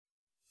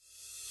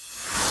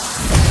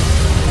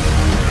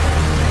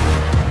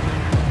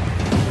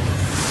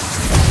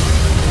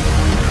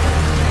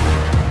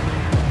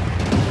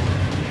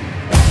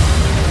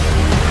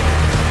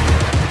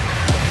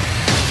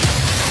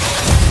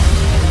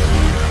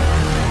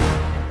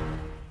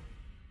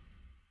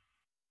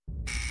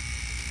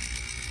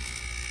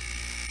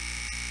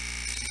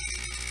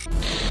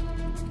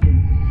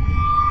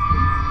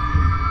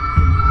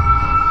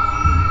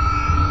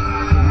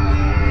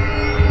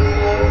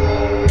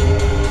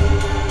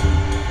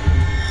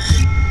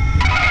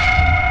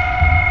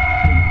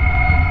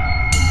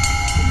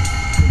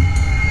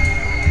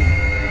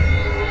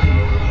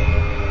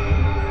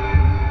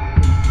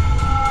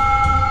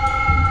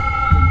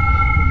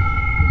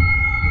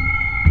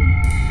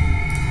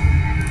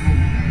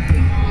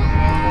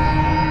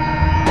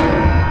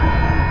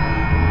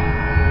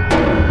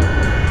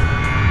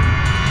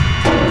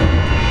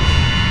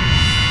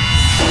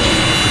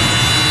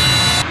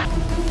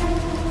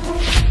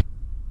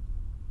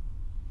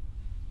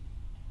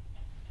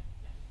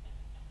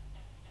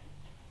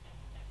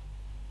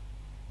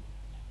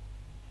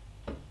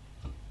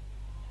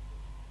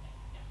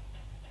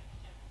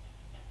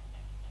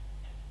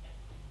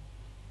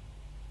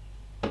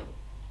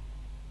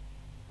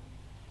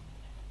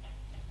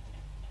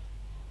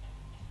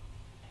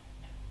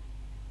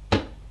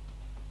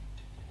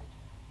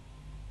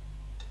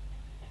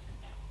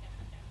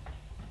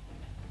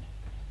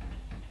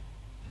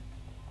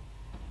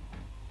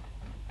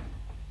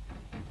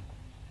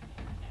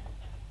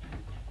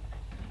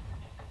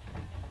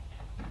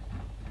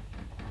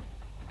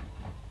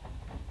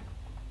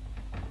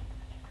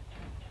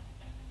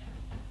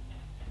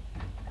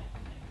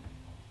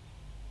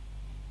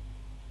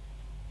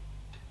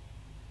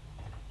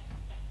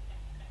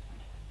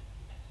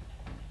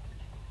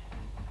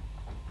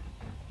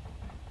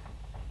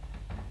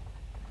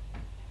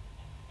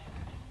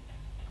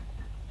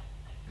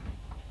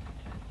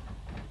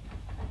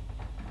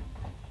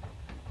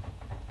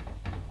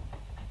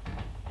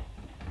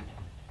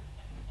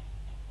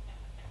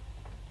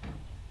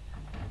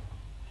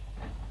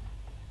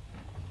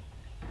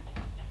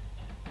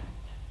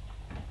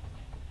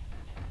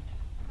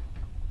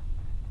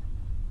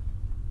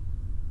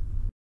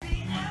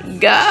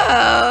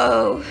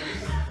Go!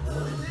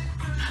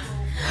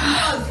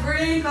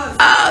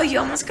 Oh, you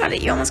almost got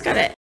it. You almost got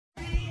it.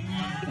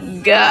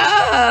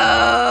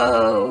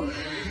 Go!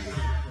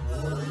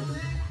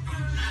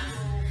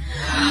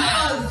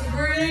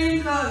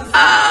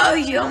 Oh,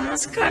 you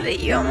almost got it.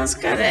 You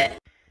almost got it.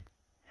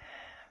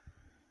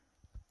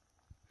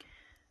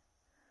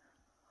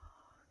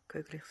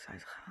 Keukenlicht is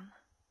uitgegaan.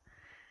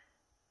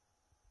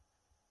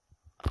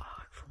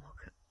 Oh, ik voel me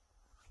ook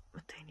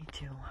meteen niet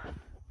chill.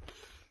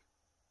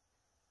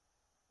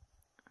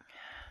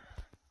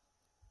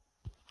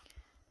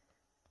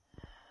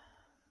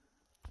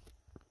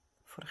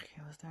 Vorige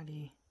keer was daar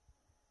die,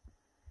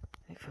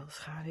 ik veel,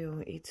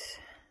 schaduw, iets.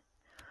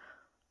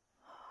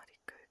 Oh, die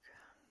keuken.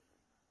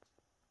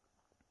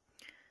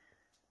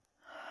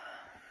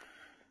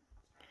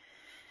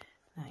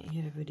 Nou,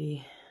 hier hebben we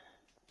die,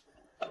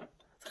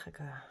 dat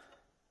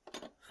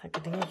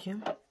gekke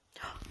dingetje.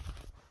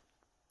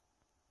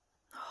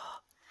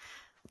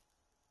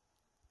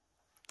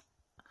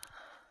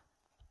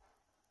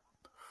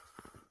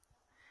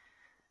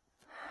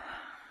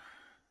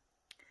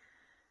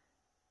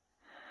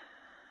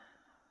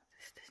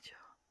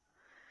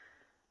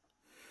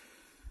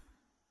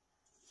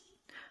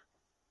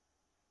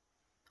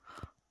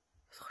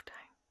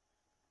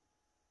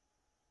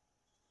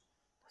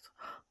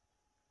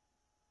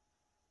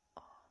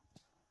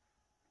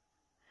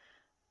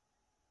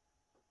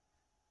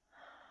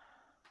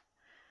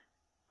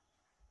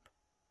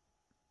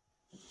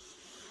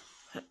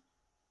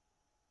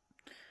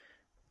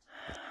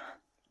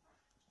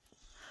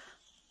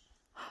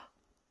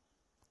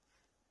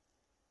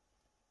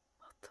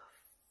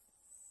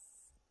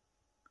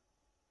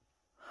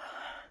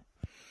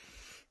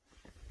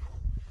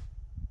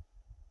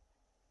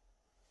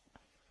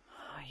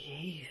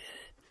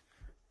 Jezus.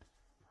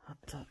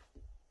 Wat de...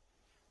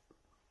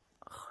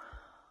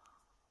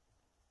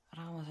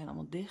 Ramen zijn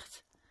allemaal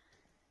dicht.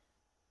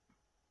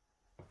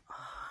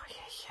 Oh,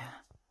 jeetje.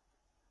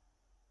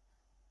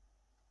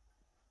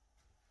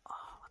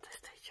 Oh, wat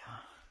is dit,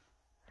 ja.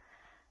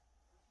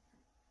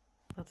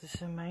 Dat is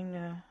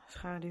mijn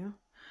schaduw.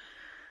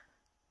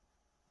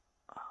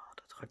 Oh,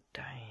 dat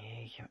gordijn,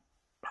 jeetje.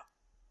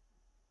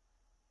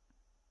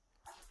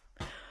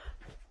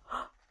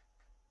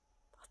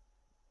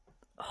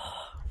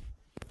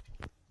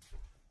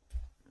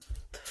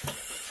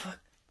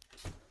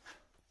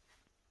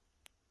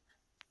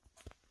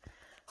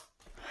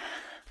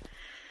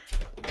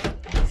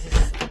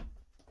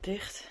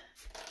 Dicht.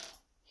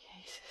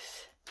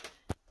 Jezus.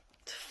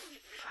 What the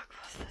fuck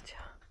was dat,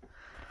 ja?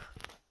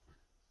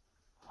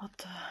 Wat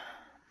de...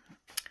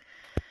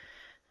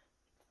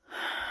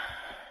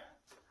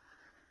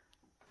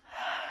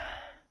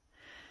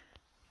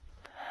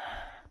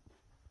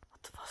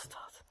 Wat was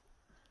dat?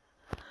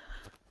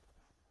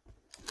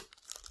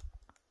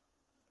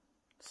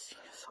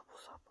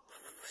 Sinaasappelsap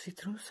of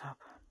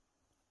citroensap?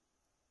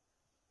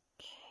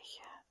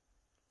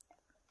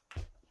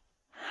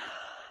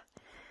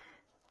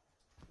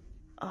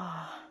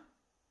 Oh,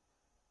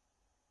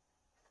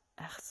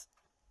 echt,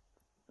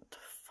 what the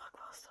fuck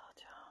was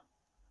dat, ja?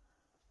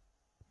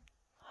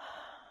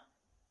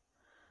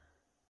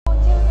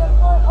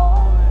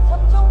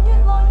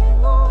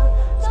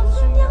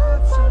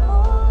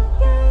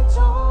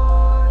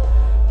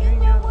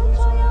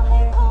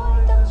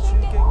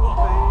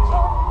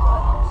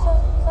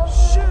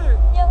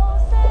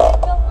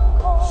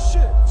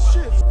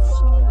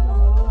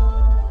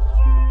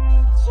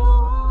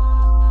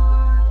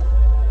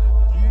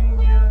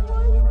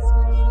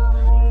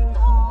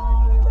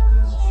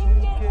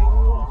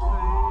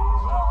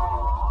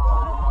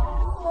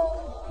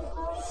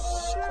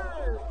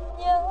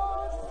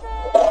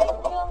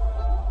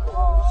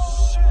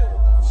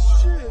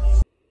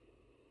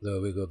 There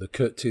we go, the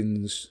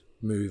curtain's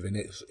moving,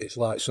 it's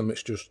like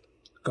something's just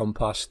gone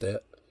past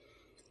it,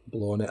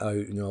 blown it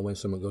out, you know, when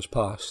something goes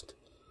past.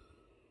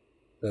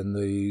 Then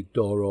the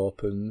door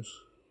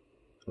opens,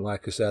 and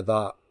like I said,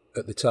 that,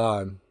 at the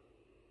time,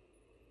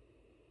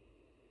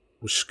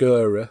 was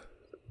scary,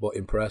 but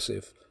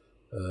impressive.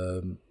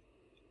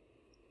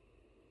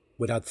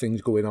 We'd had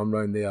things going on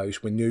around the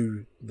house, we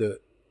knew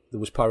that there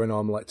was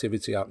paranormal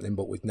activity happening,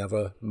 but we'd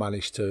never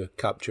managed to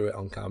capture it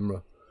on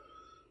camera.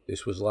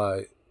 This was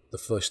like the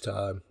first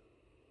time.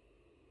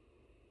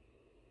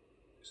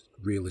 It's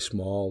really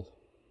small.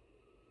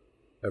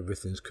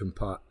 Everything's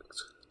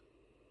compact.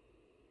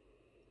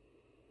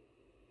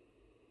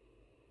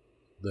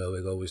 There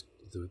we go,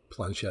 the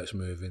planchette's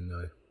moving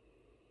now.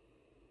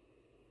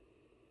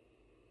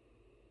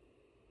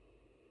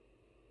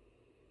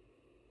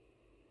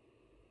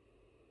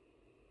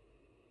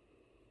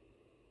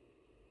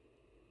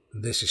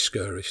 And this is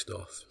scary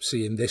stuff.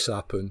 Seeing this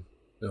happen,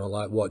 you know,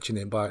 like watching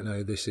it back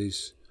now, this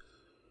is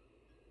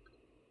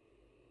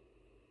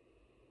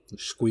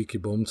squeaky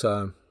bum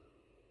time.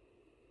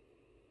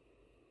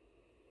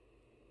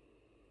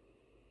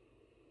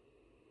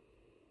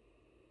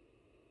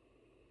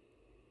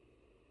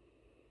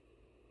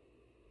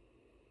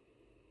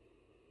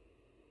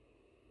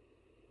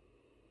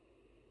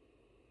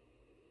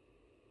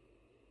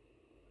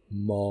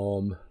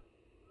 Mom.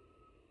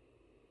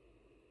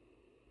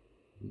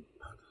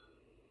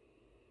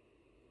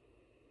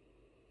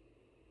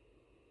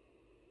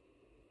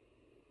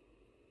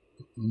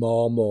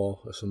 Mormo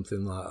or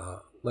something like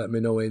that. Let me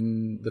know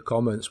in the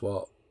comments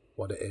what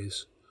it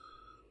is.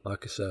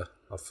 Like I say,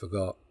 I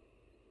forgot.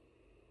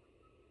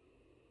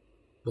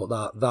 But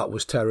that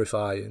was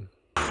terrifying.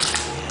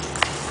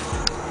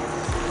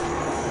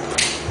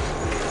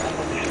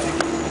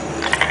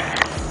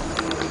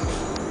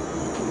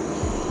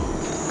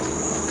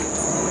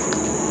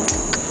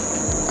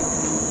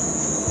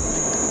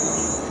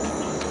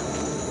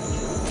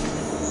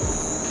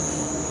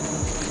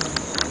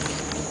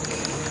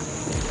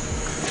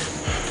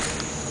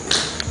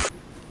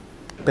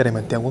 Pera aí,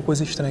 mano, tem alguma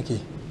coisa estranha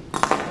aqui.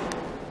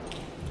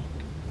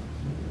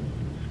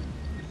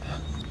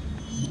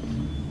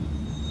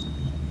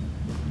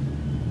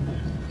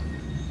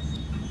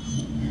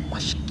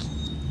 Mas que...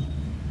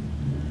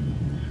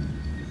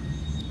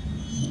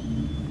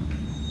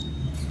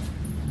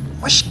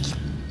 Mas que...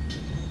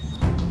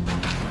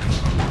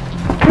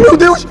 Meu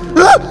Deus!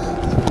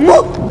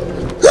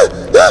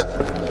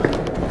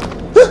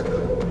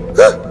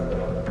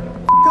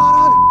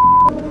 Caralho!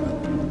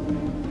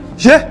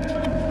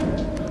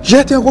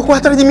 Gê, tem alguma coisa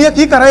atrás de mim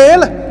aqui, cara, é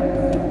ela!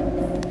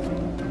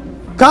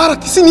 Cara,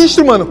 que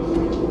sinistro, mano!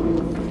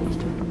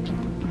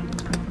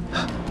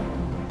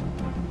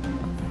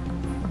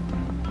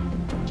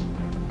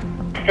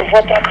 Eu vou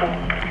atrás tu.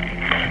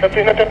 Eu tô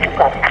indo até pro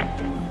carro.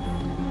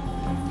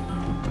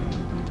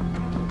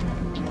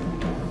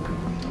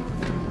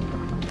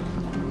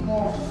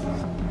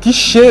 Que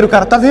cheiro,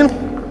 cara, tá vendo?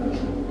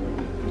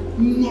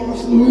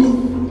 Nossa,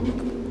 mano.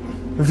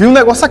 Eu vi um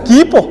negócio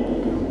aqui, pô!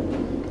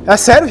 É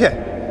sério,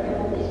 Gê?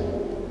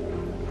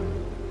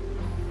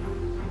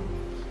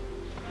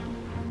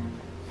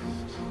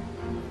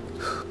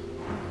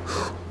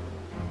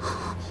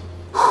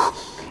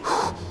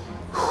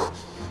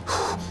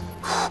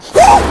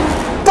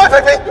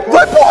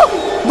 Vai, porra!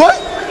 Vai!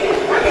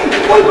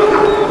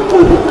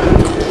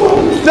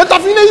 Ele tá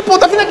vindo aí, pô!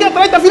 Tá vindo aqui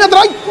atrás! Tá vindo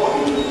atrás!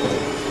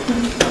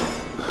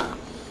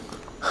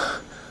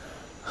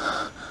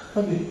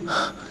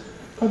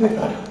 Cadê,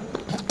 cara?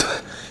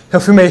 Eu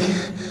filmei.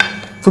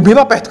 Fui bem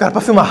pra perto, cara,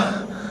 pra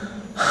filmar.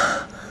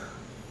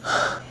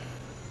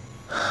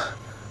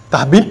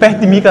 Tava bem perto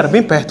de mim, cara,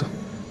 bem perto.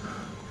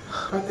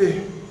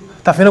 Cadê?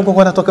 Tá vendo alguma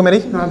coisa na tua câmera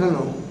aí? Nada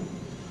não.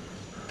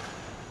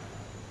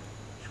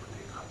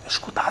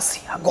 Escutar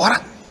assim,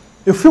 agora.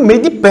 Eu filmei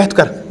de perto,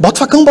 cara.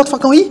 Bota o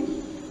facão aí.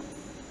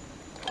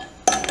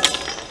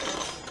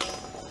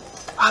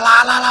 Olha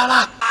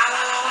lá.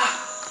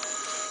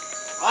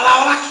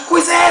 Olha lá, que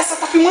coisa é essa?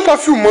 Tá filmando? Tá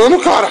filmando,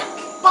 cara?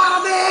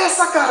 Parada é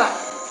essa, cara?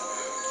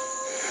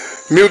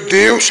 Meu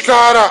Deus,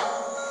 cara!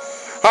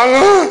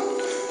 Alan!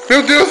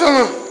 Meu Deus,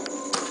 Alan!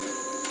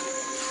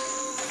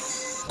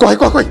 Corre.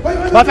 Vai.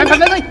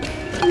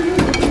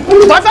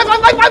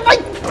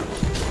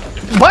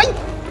 Vai!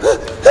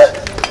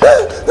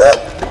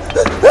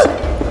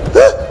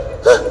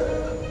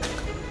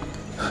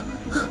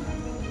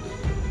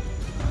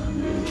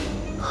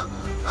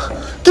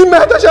 Que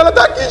merda, já ela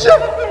tá aqui, já!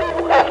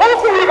 Fala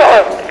comigo,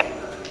 Alan!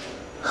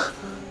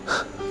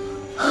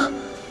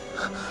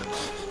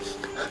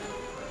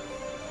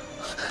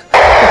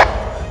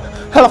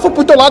 Ela foi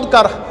pro teu lado,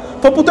 cara!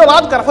 Foi pro teu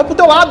lado!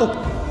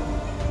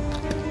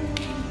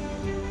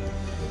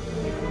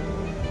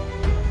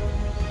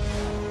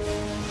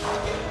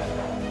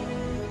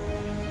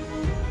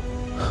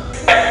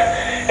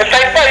 Ele tá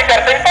indo pra aí,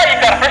 cara,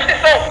 presta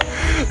atenção!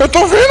 Eu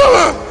tô vendo,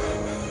 Alan!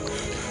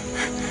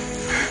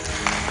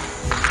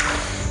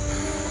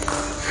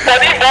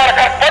 Pode ir embora,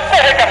 cara, pode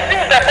correr, cara, se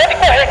quiser, pode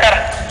correr,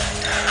 cara!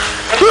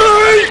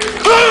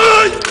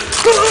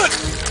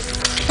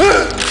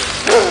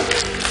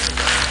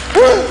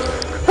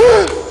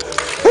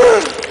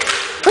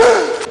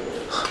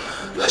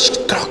 Acho que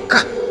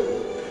troca.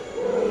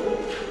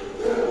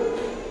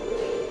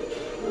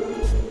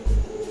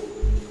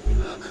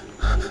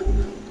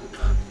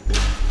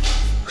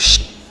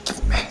 Que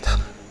merda.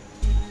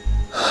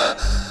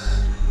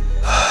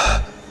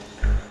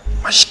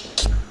 Mas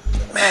que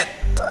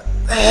merda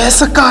é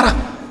essa, cara?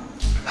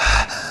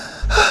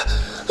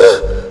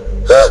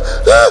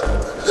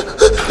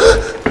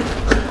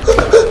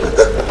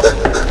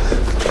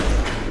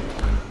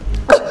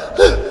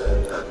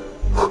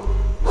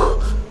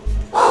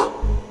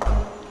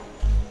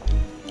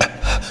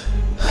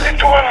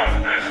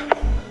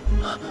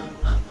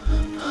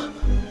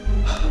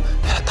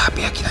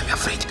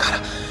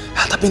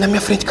 Bem na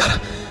minha frente,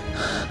 cara.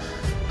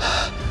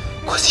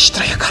 Coisa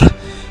estranha, cara.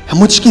 É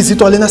muito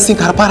esquisito olhando assim,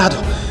 cara, parado.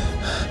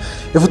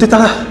 Eu vou tentar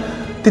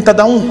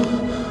dar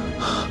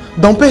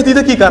um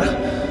perdido aqui, cara.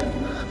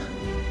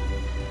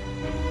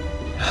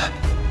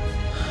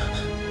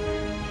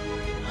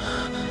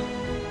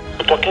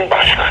 Eu tô aqui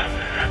embaixo, cara.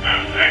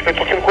 Eu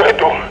tô aqui no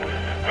corredor.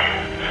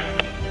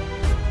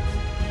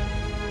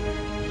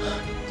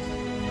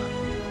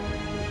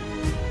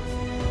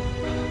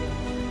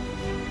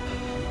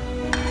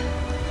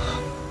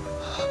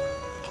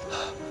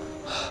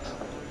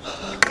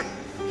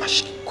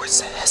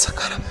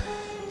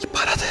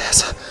 parada é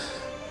essa?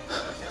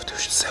 Meu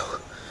Deus do céu.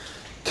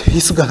 Que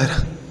isso,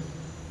 galera?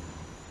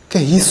 Que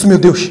isso, meu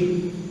Deus?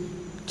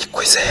 Que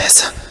coisa é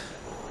essa?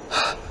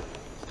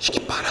 Mas que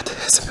parada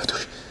é essa, meu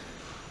Deus?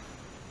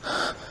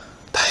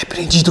 Tá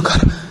repreendido,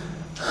 cara.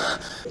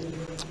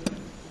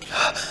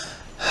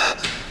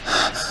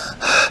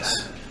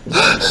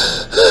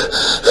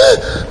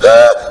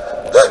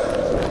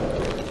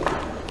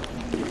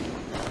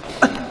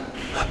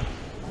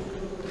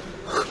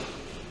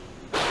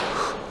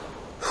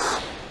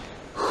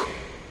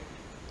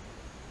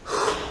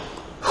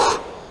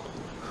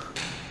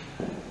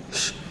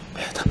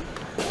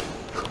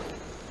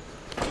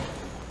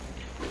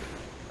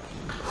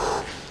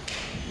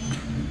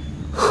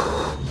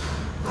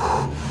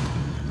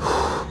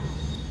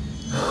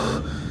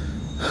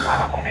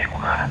 Fala comigo,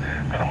 cara.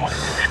 Pelo amor de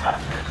Deus, cara.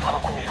 Fala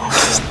comigo.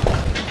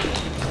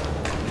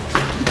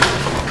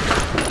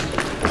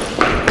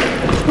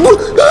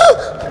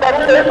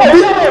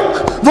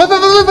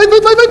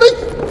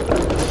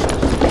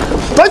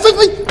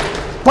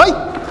 Vai!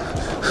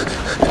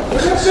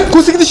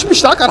 Consegui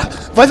despistar, cara.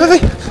 Vai.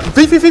 Vem.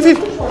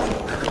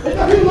 Ele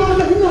tá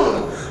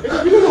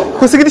vindo não.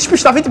 Consegui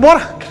despistar, vem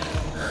embora.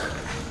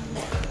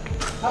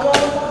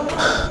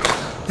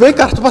 Vem,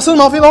 cara, tô passando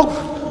mal, vem logo.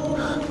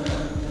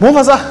 Vamos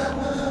vazar.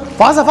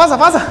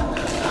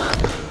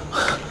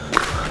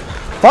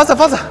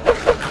 Vaza.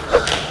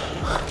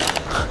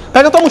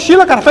 Pega a tua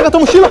mochila, cara,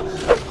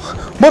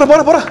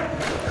 Bora.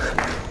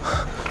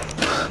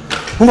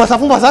 Vamos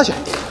vazar, gente.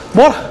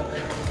 Bora.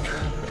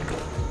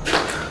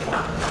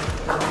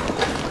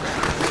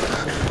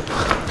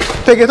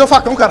 Peguei teu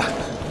facão, cara.